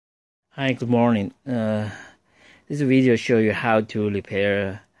Hi, good morning. This video show you how to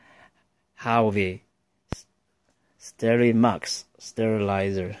repair Harvey SterileMax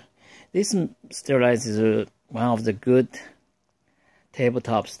sterilizer. This sterilizer is one of the good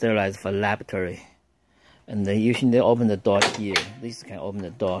tabletop sterilizer for laboratory. And then usually they open the door here. This can open the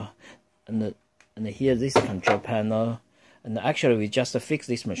door, and here this control panel. And actually we just fixed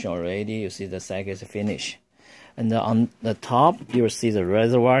this machine already. You see the cycle is finished. And on the top, you will see the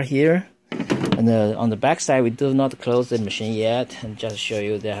reservoir here. And on the back side, we do not close the machine yet. And just show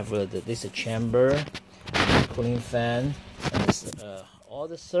you, they have this chamber, cooling fan, and this, all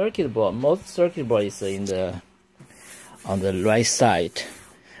the circuit board. Most circuit board is on the right side.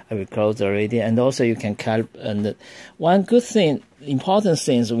 I will close already. And also you can and one good thing, important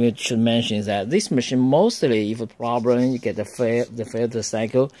things we should mention is that this machine mostly, if a problem, you get the failed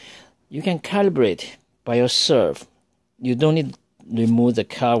cycle, you can calibrate by yourself. You don't need to remove the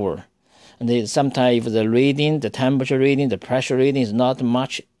cover. And sometimes if the reading, the temperature reading, the pressure reading is not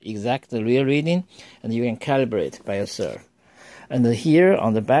much exact the real reading, and you can calibrate by yourself. And here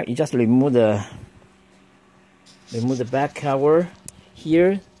on the back, you just remove the back cover.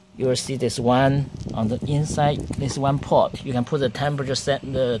 Here you will see this one on the inside. This one port. You can put the temperature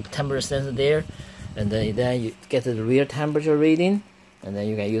sensor there, and then you get the real temperature reading, and then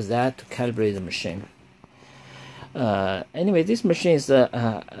you can use that to calibrate the machine. Anyway, this machine is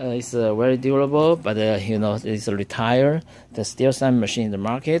very durable, but it's retired. There's still some machine in the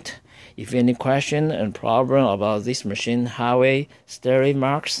market. If you have any question and problem about this machine, Harvey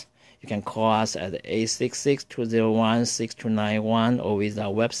SterileMax, you can call us at 866-201-6291 or visit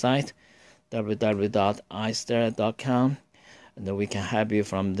our website www.isterile.com, and we can help you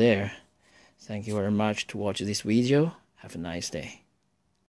from there. Thank you very much to watch this video. Have a nice day.